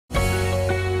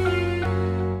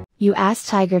You ask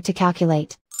Tiger to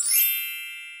calculate.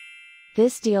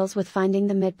 This deals with finding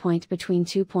the midpoint between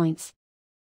 2 points.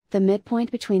 The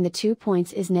midpoint between the 2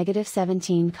 points is negative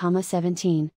 17,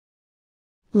 17.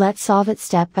 Let's solve it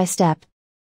step by step.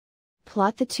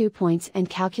 Plot the 2 points and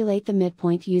calculate the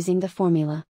midpoint using the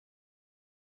formula.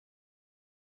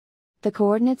 The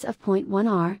coordinates of point 1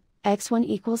 are, x1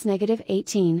 equals negative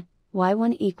 18,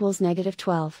 y1 equals negative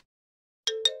 12.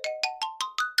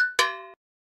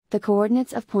 The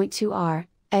coordinates of point 2 are,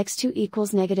 x2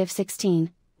 equals negative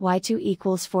 16, y2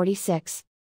 equals 46.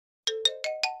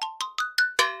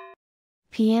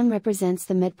 PM represents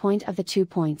the midpoint of the 2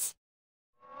 points.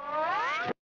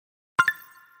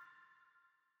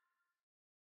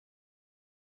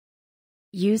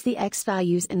 Use the x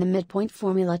values in the midpoint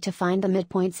formula to find the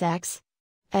midpoints x.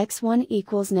 x1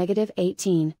 equals negative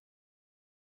 18.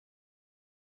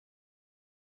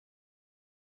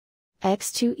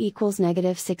 x2 equals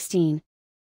negative 16.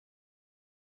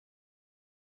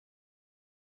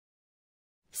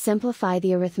 Simplify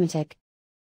the arithmetic.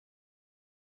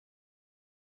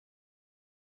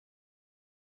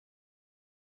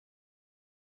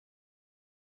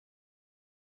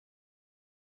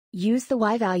 Use the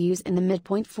y values in the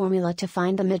midpoint formula to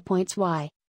find the midpoints y.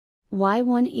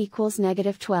 y1 equals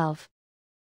negative 12.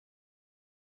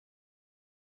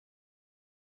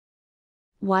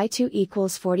 y2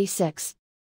 equals 46.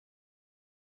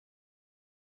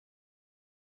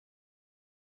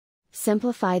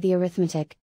 Simplify the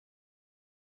arithmetic.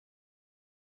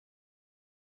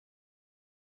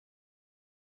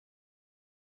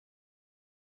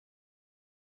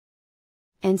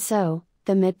 And so,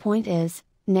 the midpoint is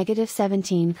negative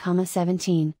 17,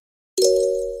 17.